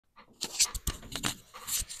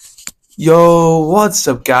Yo, what's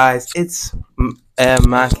up, guys? It's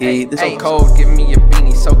Mackie. Hey, cold, give me a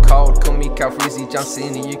beanie, so cold. Call me Calfreezy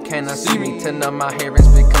Johnson, you cannot see me. Turn up my hair, it's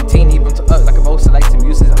become teeny. Even to like a boss, like some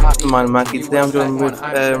uses. I'm Mackie. Today I'm joined with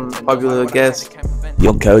popular guest,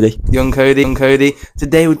 Young COdy. Young COdy.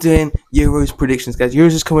 Today we're doing Euros predictions, guys.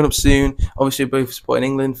 Euros is coming up soon. Obviously, we're both supporting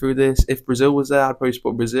England through this. If Brazil was there, I'd probably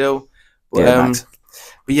support Brazil. But,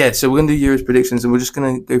 But yeah, so we're going to do Euros predictions, and we're just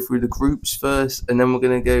going to go through the groups first, and then we're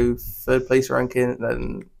going to go third place ranking, and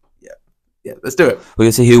then, yeah, let's do it. We're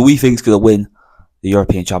going to see who we think is going to win the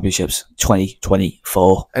European Championships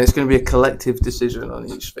 2024. And it's going to be a collective decision on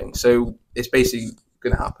each thing. So it's basically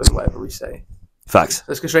going to happen, whatever we say. Facts.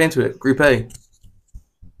 Let's go straight into it. Group A.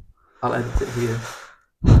 I'll edit it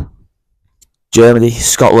here. Germany,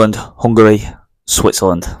 Scotland, Hungary,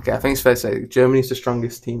 Switzerland. Okay, I think it's fair to say Germany's the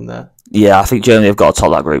strongest team there. Yeah, I think Germany have got to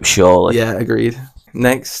top that group, surely. Yeah, agreed.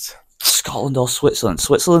 Next. Scotland or Switzerland?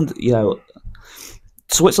 Switzerland,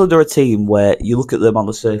 Switzerland are a team where you look at them on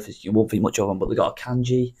the surface, you won't think much of them, but they've got a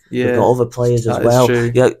Kanji, they've got other players as well.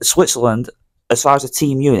 True. Yeah, Switzerland, as far as a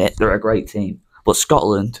team unit, they're a great team. But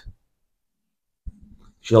Scotland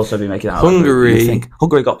should also be making out. Hungary.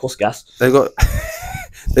 Hungary got plus gas. They got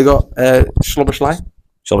Schloberschlei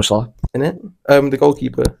in it. The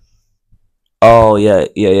goalkeeper. Oh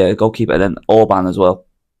yeah. Goalkeeper, and then Orban as well.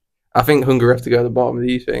 I think Hungary have to go at the bottom.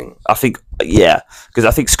 Do you think? I think, because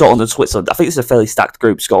I think Scotland and Switzerland. I think it's a fairly stacked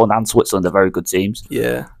group. Scotland and Switzerland are very good teams.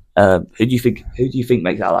 Yeah. Who do you think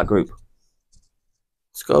makes out of that group?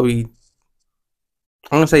 It's got to be.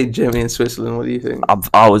 I'm gonna say Germany and Switzerland. What do you think?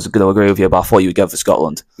 I was going to agree with you, but I thought you would go for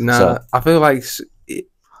Scotland. Nah, So, I feel like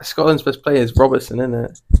Scotland's best player is Robertson, isn't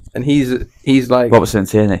it? And he's like Robertson and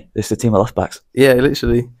Tierney. This is the team of left backs. Yeah,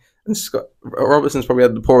 literally. And Robertson's probably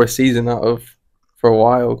had the poorest season for a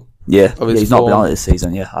while. Yeah, Of his he's not been form. on it this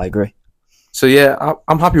season. Yeah, I agree. So yeah,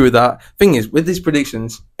 I'm happy with that. Thing is, with these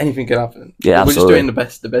predictions, anything can happen. Yeah, We're just absolutely. doing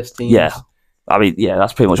the best teams. Yeah. I mean, yeah,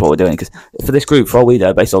 that's pretty much what we're doing. Because for this group, for all we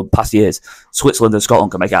know, based on past years, Switzerland and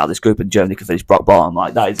Scotland can make it out of this group, and Germany can finish rock bottom.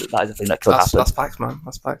 Like that is a thing that could happen. That's facts, man.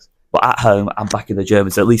 That's facts. But at home, I'm backing the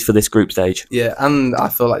Germans, at least for this group stage. Yeah, and I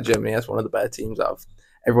feel like Germany has one of the better teams out of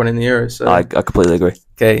everyone in the Euros. So I completely agree.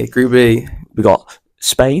 okay, Group B. We got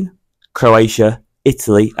Spain, Croatia,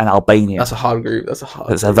 Italy, and Albania. That's a hard group.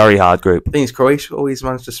 That's a very hard group. The thing is, Croatia always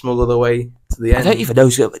managed to smuggle their way to the end. I don't even know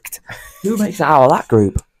who makes it out of that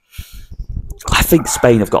group. I think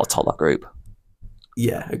Spain have got to top that group.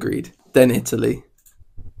 Yeah, agreed. Then Italy.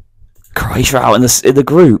 Croatia out in the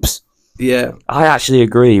groups. Yeah, I actually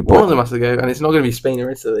agree, one of them but has to go, and it's not going to be Spain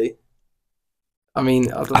or Italy. I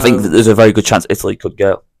mean, I think that there's a very good chance Italy could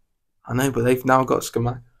go. I know, but they've now got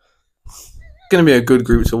Skamak. It's going to be a good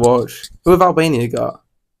group to watch. Who have Albania got?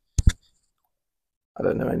 I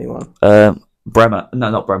don't know anyone. Bremer.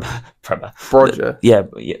 No, not Bremer. Bremer. Broja. Yeah,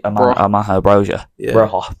 Amaho Broja. Yeah.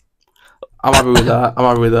 Broja. I'm happy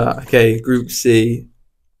with that. Okay, Group C.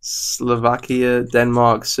 Slovakia,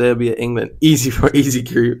 Denmark, Serbia, England. Easy England,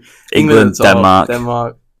 group. At the top,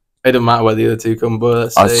 Denmark. It doesn't matter where the other two come,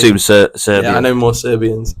 but I assume Serbia. Yeah, I know more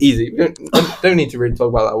Serbians. Easy. We don't need to really talk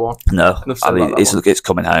about that one. No, Enough said I mean about that it's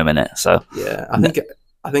coming home, innit? So Yeah,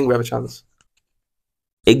 I think we have a chance.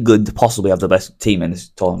 England possibly have the best team in this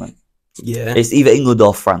tournament. Yeah. It's either England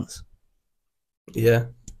or France. Yeah.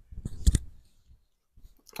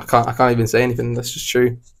 I can't even say anything. That's just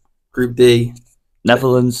true. Group D.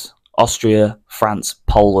 Netherlands, Austria, France,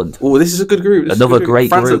 Poland. Oh, this is a good group. Another great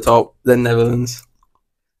France group. at the top, then Netherlands.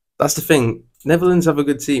 That's the thing. Netherlands have a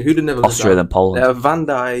good team. Who do Netherlands Austria, have? then Poland. They have Van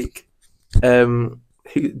Dijk,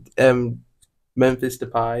 Memphis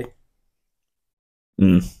Depay.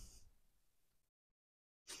 Mm.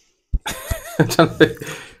 I'm trying to think.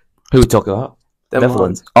 Who are we talking about? Denmark.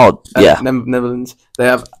 Netherlands. Oh, yeah. Netherlands. They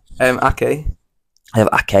have Ake. They have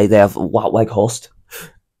Ake. They have Weghorst.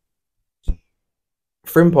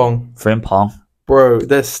 Frimpong. Bro,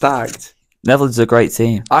 they're stacked. Netherlands is a great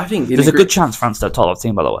team. I think There's a good chance France don't top that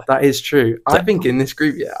team, by the way. That is true. I think in this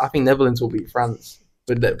group, I think Netherlands will beat France.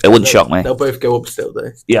 But It wouldn't shock me. They'll both go up still,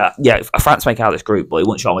 though. Yeah. If France make out of this group, but it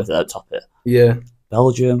wouldn't shock me if they don't top it. Yeah.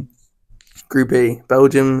 Belgium. Group E.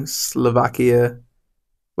 Belgium, Slovakia.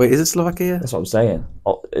 Wait, is it Slovakia? That's what I'm saying.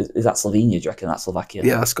 Oh, is that Slovenia? Do you reckon that's Slovakia?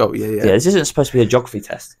 Yeah, that's got, yeah. Yeah, this isn't supposed to be a geography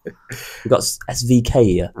test. We've got SVK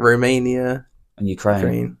here. Romania. And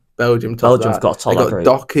Ukraine. Belgium. Belgium's got a top that group.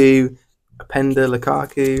 Doku, Openda,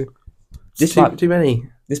 Lukaku. Too many.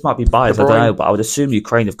 This might be biased, I don't know, but I would assume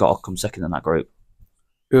Ukraine have got to come second in that group.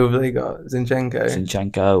 Who have they got?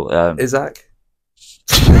 Zinchenko. Isaac.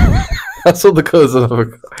 That's all the colours I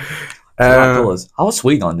forgot. How was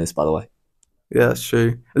Sweden on this, by the way? Yeah, that's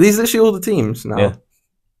true. Are these literally all the teams now? Yeah.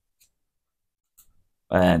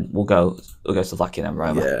 and we'll go Slovakia and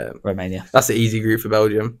Romania. That's an easy group for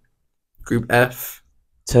Belgium. Group F.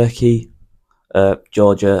 Turkey,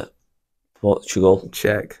 Georgia, Portugal,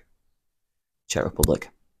 Czech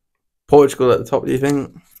Republic. Portugal at the top, do you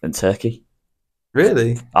think? And Turkey.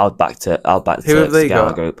 Really? I'll back Who have they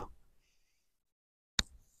got? Group.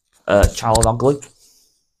 Çalhanoğlu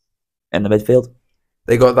in the midfield.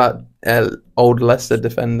 They got that old Leicester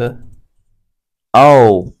defender.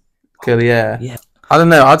 Oh, Collier. Yeah. I don't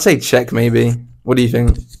know. I'd say Czech maybe. What do you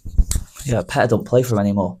think? Yeah, Petter don't play for him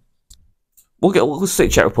anymore. We'll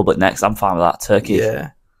stick Czech Republic next. I'm fine with that. Turkey.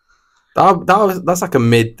 Yeah. That's like a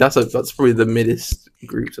mid. That's probably the middest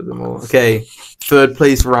groups of them all. Okay, third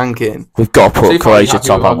place ranking. We've got to put Croatia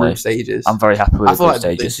top, haven't we? Stages. I'm very happy with the group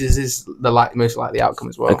stages. This is the most likely outcome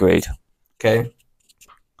as well. Agreed. Okay.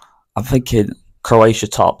 I'm thinking Croatia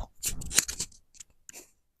top.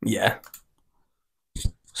 Yeah.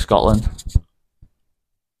 Scotland.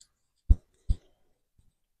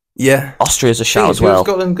 Yeah. Austria's a shout as well.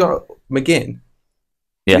 Scotland got McGinn.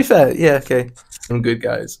 Yeah. To be fair, yeah, okay. Some good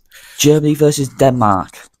guys. Germany versus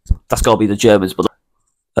Denmark. That's got to be the Germans, but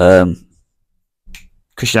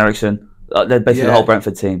Christian Eriksen. They're basically the whole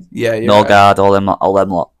Brentford team. Yeah, Norgard, all them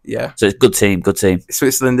lot. Yeah. So it's good team.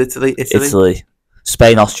 Switzerland, Italy.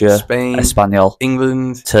 Spain, Austria, Spain, Espanyol,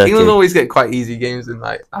 England, Turkey. England always get quite easy games in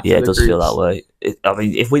Yeah, it does feel that way. I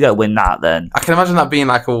mean, if we don't win that, then I can imagine that being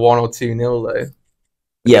like a 1 or 2-0 though.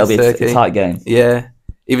 Yeah, it'll be a tight game. Yeah,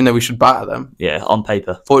 even though we should batter them. Yeah, on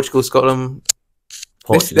paper. Portugal, Scotland.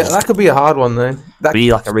 That could be a hard one though. That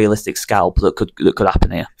be like a realistic scalp that could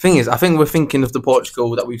happen here. Thing is, I think we're thinking of the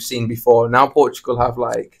Portugal that we've seen before. Now Portugal have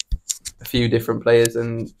like a few different players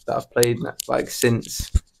and that have played like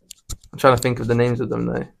since. I'm trying to think of the names of them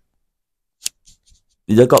though.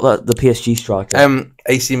 They've got the PSG striker.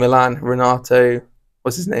 AC Milan, Renato.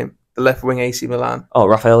 What's his name? The left wing AC Milan. Oh,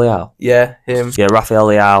 Rafael Leao. Yeah, him. Yeah, Rafael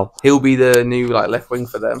Leao. He'll be the new left wing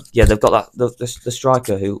for them. Yeah, they've got the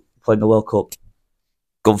striker who played in the World Cup.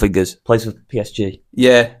 Gunfingers plays for PSG.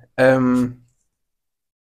 Yeah. I'm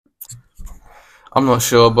not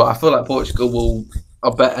sure, but I feel like Portugal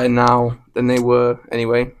are better now than they were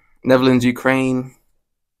anyway. Netherlands, Ukraine.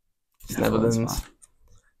 Netherlands.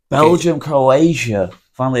 Belgium, Croatia.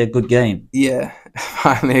 Finally a good game. Yeah.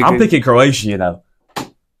 Finally I'm picking Croatia, you know.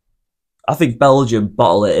 I think Belgium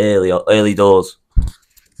bottle it early doors.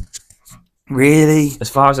 Really? As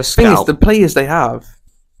far as a scalp. Thing is, the players they have.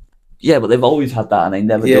 Yeah, but they've always had that and they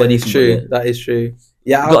never do anything. Yeah, true. That is true.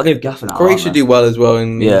 Yeah, got to give Gaffin out. Croatia do well as well.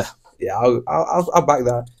 And yeah. Yeah, I'll back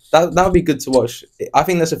that. That would be good to watch. I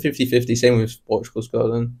think that's a 50-50. Same with Portugal,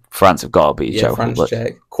 Scotland. France have got to beat Czech. France,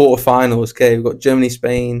 Czech. Quarterfinals. Okay, we've got Germany,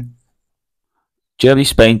 Spain. Germany,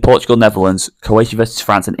 Spain, Portugal, Netherlands, Croatia versus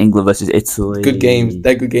France, and England versus Italy. Good games.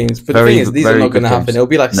 They're good games. But the thing is, these are not going to happen. It'll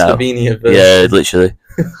be like Slovenia versus... Yeah, literally.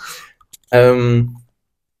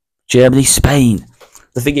 Germany, Spain.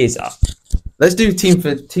 The thing is... let's do team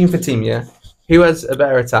for team, yeah? Who has a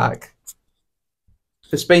better attack?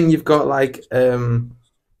 For Spain, you've got like... wait a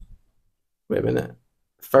minute.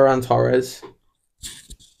 Ferran Torres.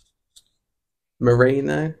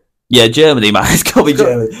 Moreno. Yeah, Germany, man. It's got to be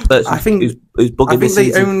Germany. But I think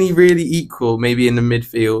they only really equal maybe in the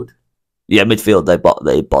midfield. Yeah, midfield,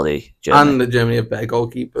 they body Germany. And the Germany have better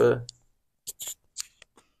goalkeeper.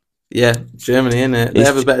 Yeah, Germany, innit? They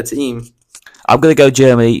have a better team. I'm going to go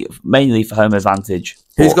Germany, mainly for home advantage.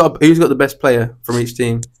 Who's got the best player from each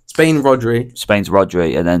team? Spain, Rodri. Spain's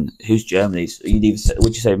Rodri, and then who's Germany's? Would you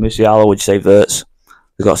say Musiala? Would you say Wirtz?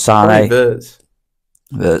 We've got Sane.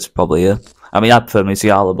 Wirtz, probably, yeah. I mean, I prefer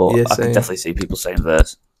Musiala, but yeah, I can definitely see people saying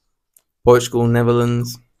Wirtz. Portugal,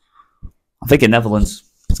 Netherlands. I'm thinking Netherlands.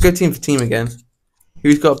 Let's go team for team again.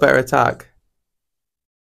 Who's got a better attack?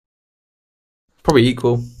 Probably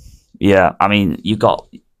equal. Yeah, I mean,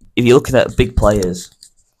 if you're looking at big players,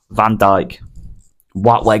 Van Dijk,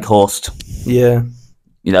 Wout Weghorst. Yeah.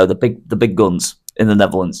 You know, the big guns in the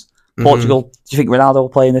Netherlands. Mm-hmm. Portugal, do you think Ronaldo will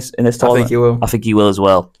play in this tournament? I think he will. I think he will as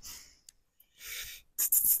well.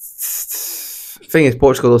 Thing is,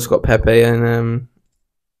 Portugal also got Pepe and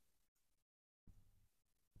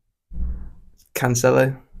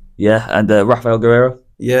Cancelo. Yeah, and Rafael Guerreiro.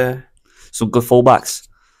 Yeah. Some good fullbacks.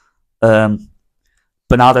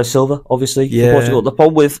 Bernardo Silva, obviously, yeah. For Portugal. The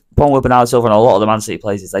problem with Bernardo Silva and a lot of the Man City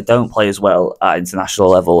players is they don't play as well at international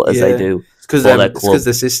level as they do. It's because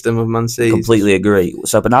the system of Man City. Completely agree.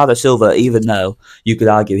 So Bernardo Silva, even though you could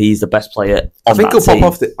argue he's the best player on that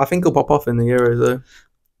team. I think he'll pop off in the Euros though.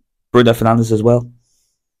 Bruno Fernandes as well.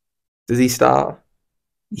 Does he start?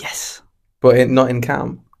 Yes. But not in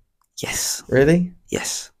camp? Yes. Really?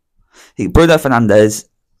 Yes. Bruno Fernandes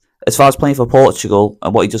as far as playing for Portugal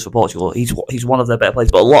and what he does for Portugal, he's one of their better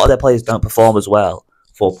players. But a lot of their players don't perform as well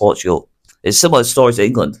for Portugal. It's similar story to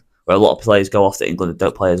England, where a lot of players go off to England and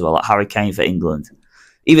don't play as well. Like Harry Kane for England,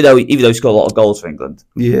 even though he scored a lot of goals for England,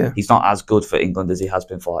 he's not as good for England as he has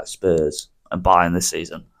been for like Spurs and Bayern this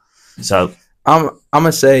season. So I'm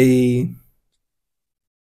gonna say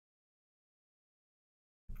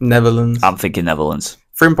Netherlands. I'm thinking Netherlands.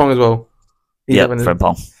 Frimpong as well. Yeah,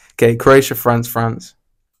 Frimpong. Okay, Croatia, France.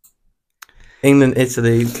 England,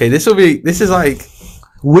 Italy. Okay, this is like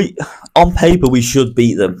on paper we should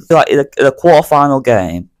beat them. Like in a quarter-final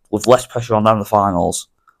game with less pressure on than the finals,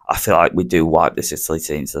 I feel like we do wipe this Italy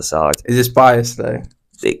team to the side. Is this biased though?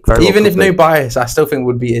 Even if no bias, I still think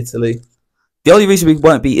would be Italy. The only reason we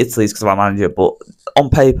won't beat Italy is because of our manager, but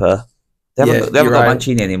on paper, they haven't got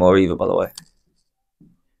Mancini anymore either, by the way.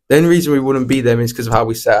 The only reason we wouldn't beat them is because of how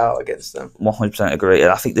we set out against them. 100% agree.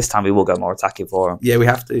 And I think this time we will go more attacking for them. Yeah, we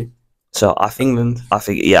have to. So I think England. I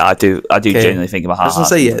think I do genuinely think in my heart. I was gonna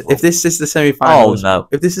say if this is the semi-finals. Oh no!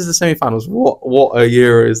 If this is the semi-finals, what a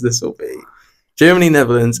Euros this will be? Germany,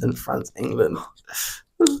 Netherlands, and France, England.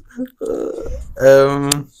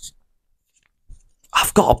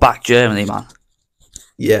 I've got to back Germany, man.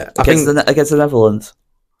 Yeah, against the Netherlands.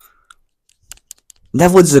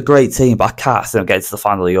 Netherlands is a great team, but I can't see them getting to the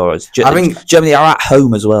final of Euros. I think Germany are at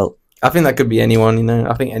home as well. I think that could be anyone. You know,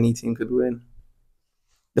 I think any team could win.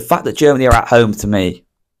 The fact that Germany are at home, to me,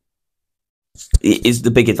 is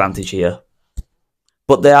the big advantage here.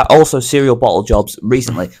 But they are also serial bottle jobs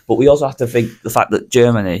recently. But we also have to think the fact that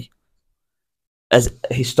Germany, as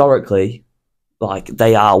historically, like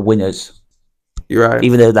they are winners. You're right.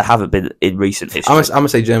 Even though they haven't been in recent history. I'm gonna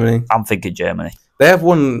say Germany. I'm thinking Germany. They have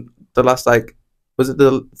won the last was it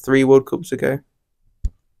the 3 World Cups ago?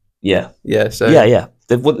 Yeah. Yeah. So yeah.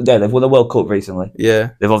 They've won a World Cup recently.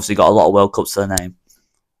 Yeah. They've obviously got a lot of World Cups to their name.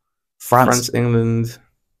 France, England.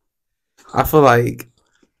 I feel like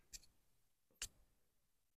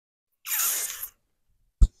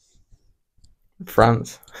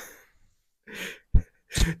France. Do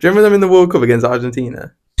you remember them in the World Cup against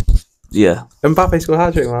Argentina? Yeah. Mbappe scored a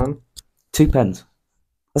hat trick, man. 2 pens.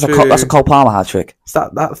 That's a Cole Palmer hat trick.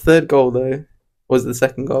 That third goal though. Was it the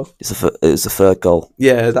second goal? It was the third goal.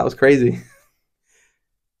 Yeah, that was crazy.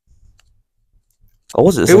 Or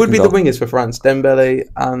was it? Who would be the wingers for France? Dembele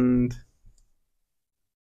and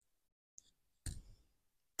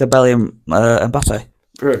Mbappe.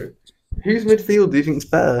 Bro, whose midfield do you think is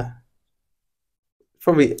better?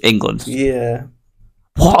 Probably England. Yeah.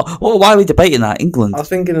 What? Why are we debating that? England. I was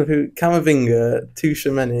thinking of who? Camavinga,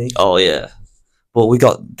 Tchouaméni. Oh yeah. Well, we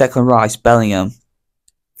got Declan Rice, Bellingham,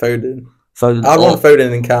 Foden. I'd want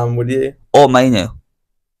Foden and Cam, would you? Or Mainu.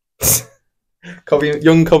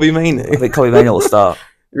 Young Kobe Mainu. I think Kobe Mainu will start.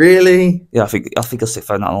 Really? Yeah, I think I'll stick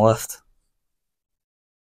Foden on the left.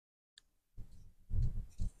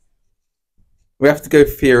 We have to go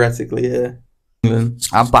theoretically here. England.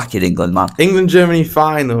 I'm backing England, man. England-Germany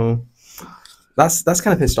final. That's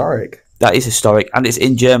kind of historic. That is historic, and it's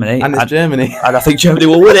in Germany. And it's Germany. And I think Germany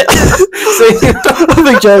will win it. I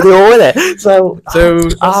think Germany will win it. So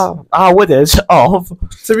our winners of...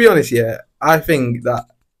 To be honest, yeah, I think that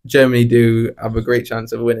Germany do have a great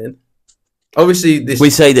chance of winning. Obviously,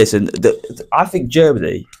 we say this, and I think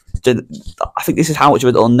Germany... I think this is how much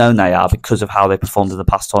of an unknown they are because of how they performed in the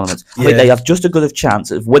past tournaments. I think they have just as good a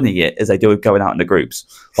chance of winning it as they do of going out in the groups.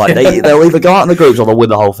 Like they'll either go out in the groups or they'll win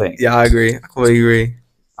the whole thing. Yeah, I agree. I completely agree.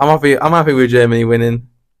 I'm happy with Germany winning.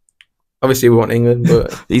 Obviously, we want England,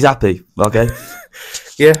 but he's happy. Okay.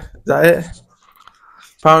 Yeah, is that it?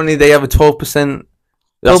 Apparently, they have a 12%.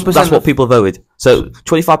 That's what people voted. So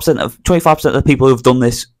 25% of the people who've done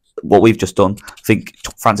this, what we've just done, think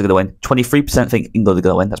France are going to win. 23% think England are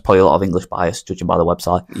going to win. That's probably a lot of English bias, judging by the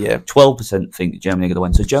website. Yeah. 12% think Germany are going to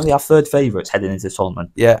win. So Germany are third favourites heading into this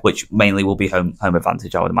tournament. Yeah. Which mainly will be home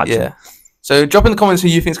advantage, I would imagine. Yeah. So drop in the comments who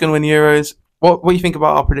you think is going to win Euros. What do you think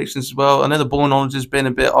about our predictions as well? I know the ball knowledge has been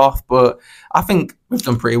a bit off, but I think we've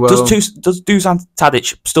done pretty well. Does Dusan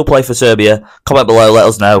Tadic still play for Serbia? Comment below, let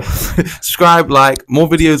us know. Subscribe, like, more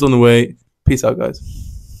videos on the way. Peace out, guys.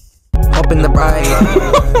 Hop in the ride,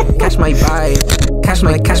 catch my vibe, catch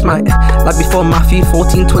my, like before Matthew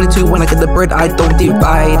 14:22, when I get the bread I don't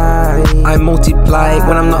divide, I multiply,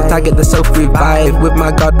 when I'm not I get the self-revive, with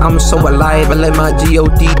my God I'm so alive, I let my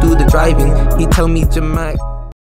GOD do the driving, he tell me Jamak.